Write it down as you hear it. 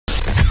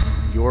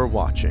You're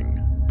watching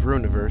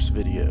Bruniverse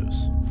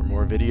Videos. For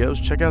more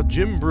videos, check out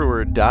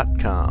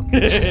jimbreuer.com.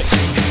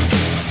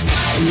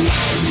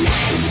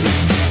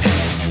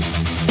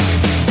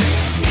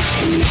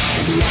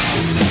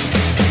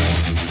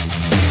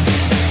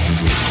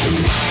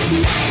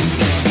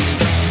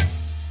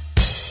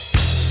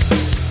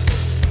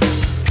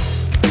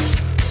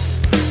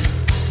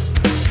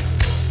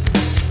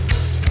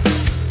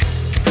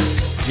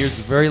 Here's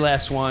the very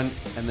last one,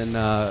 and then,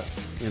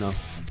 you know,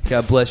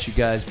 God bless you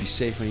guys. Be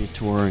safe on your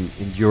tour in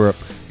Europe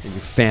and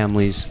your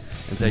families.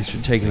 And thanks for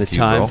taking the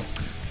time.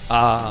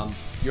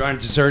 You're on a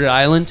deserted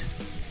island.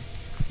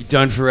 You're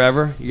done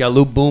forever. You got a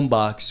little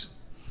boombox.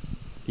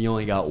 You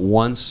only got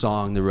one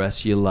song the rest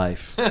of your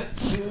life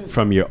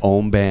from your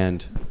own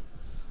band.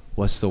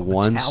 What's the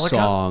one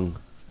song?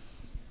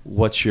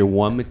 What's your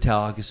one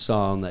Metallica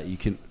song that you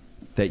can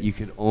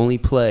only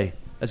play?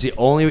 That's the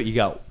only you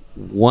got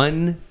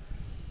one.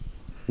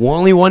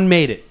 Only one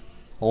made it.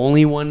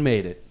 Only one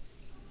made it.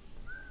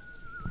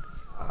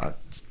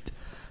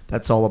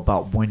 That's all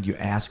about when you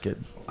ask it.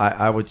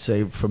 I would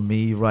say for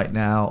me right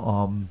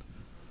now,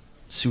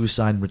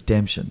 Suicide and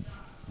Redemption.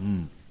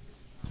 Well,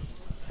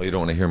 you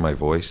don't want to hear my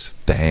voice?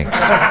 Thanks.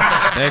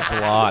 Thanks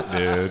a lot,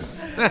 dude.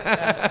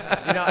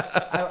 You know,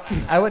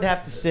 I would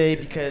have to say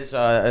because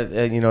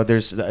you know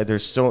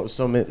there's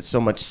so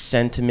much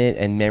sentiment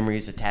and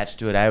memories attached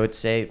to it. I would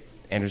say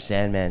Enter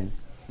Sandman.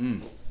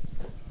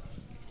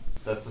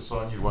 That's the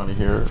song you want to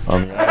hear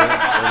on the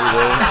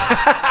island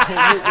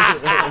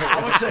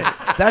I would say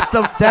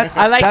that's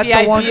I like that's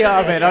the one, idea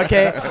of it.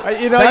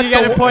 Okay, you know that's you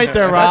got a point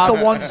there, Rob. That's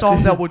the one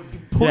song that would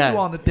put you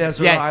on the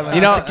desert island,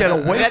 you know, to get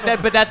away.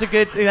 But that's a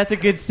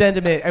good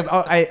sentiment.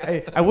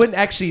 I wouldn't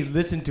actually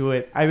listen to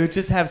it. I would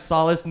just have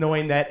solace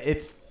knowing that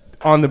it's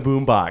on the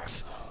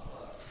boombox.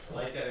 I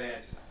like that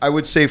answer. I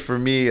would say for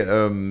me,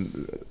 a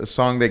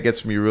song that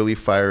gets me really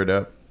fired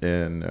up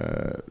and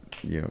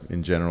you know,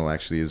 in general,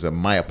 actually, is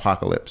My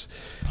Apocalypse.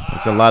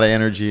 It's a lot of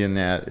energy in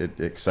that. It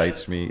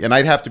excites me, and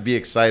I'd have to be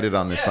excited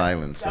on this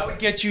island. So. That would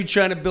get you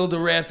trying to build a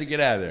raft to get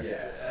out of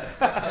there.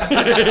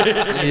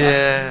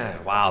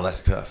 Yeah. Wow,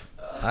 that's tough.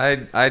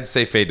 I'd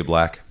say Fade to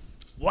Black.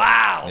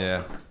 Wow.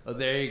 Yeah. Oh,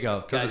 there you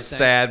go. Because Guys, it's thanks.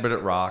 sad, but it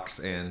rocks,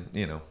 and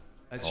you know.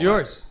 That's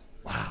yours.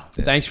 Wow.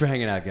 Yeah. Thanks for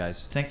hanging out,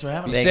 guys. Thanks for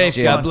having Be us. safe.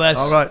 Jim. God bless.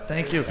 All right,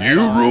 thank you.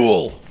 You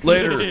rule.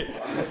 Later.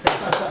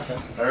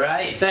 All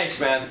right. Thanks,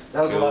 man.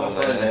 That was a lot of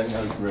fun, man.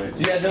 That was great.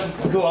 You guys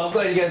cool. I'm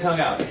glad you guys hung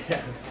out.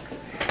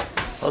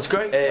 That's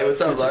great. Hey,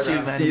 what's up, Good to Largo? see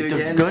you, man. See you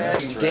again. Good. Man.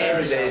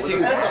 Game today, too.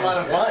 That's a lot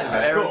of fun.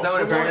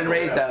 Arizona, born and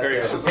raised out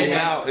there.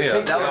 Now, yeah.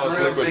 That was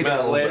a real big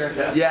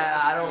later.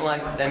 Yeah, I don't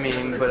like, I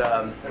mean, but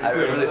I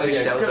really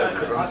appreciate that was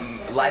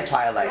a life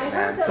highlight,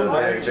 man. So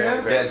very,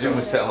 very great. Yeah, Jim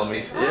was telling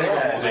me.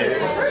 Yeah,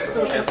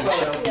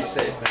 dude. Be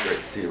safe. Great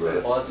to see you,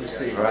 brother. Awesome to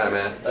see you. All right,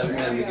 man. Love you,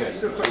 man. Be good.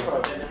 Be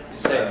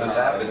safe. This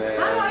happened.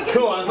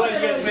 Cool. I'm glad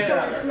you guys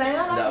made it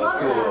out. That was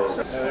cool.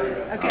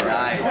 Okay.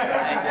 Nice.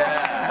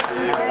 Yeah,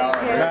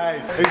 dude.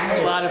 Nice. It was just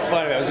a lot of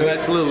fun. It was a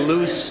nice little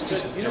loose,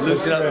 just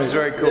loosen up. It was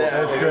very cool. Yeah,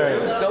 that's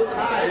great.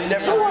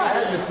 I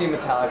haven't seen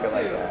Metallica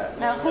like that.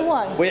 Now, who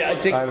won? Wait, I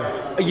think,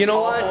 you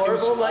know what? It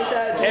was, Horrible like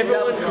that? Dude,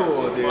 everyone, that was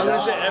cool, dude. I'm going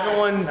to say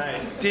everyone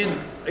did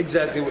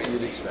exactly what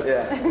you'd expect.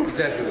 Yeah.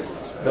 Exactly what you'd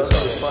expect. That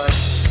was fun.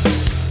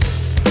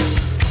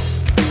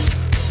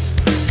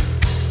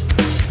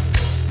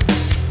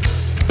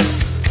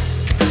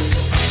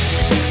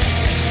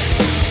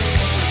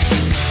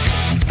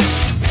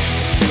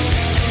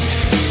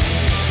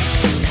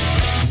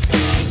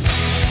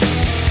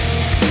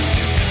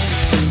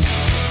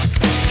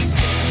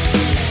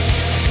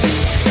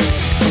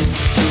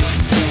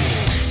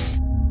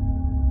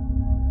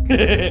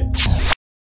 Hehehe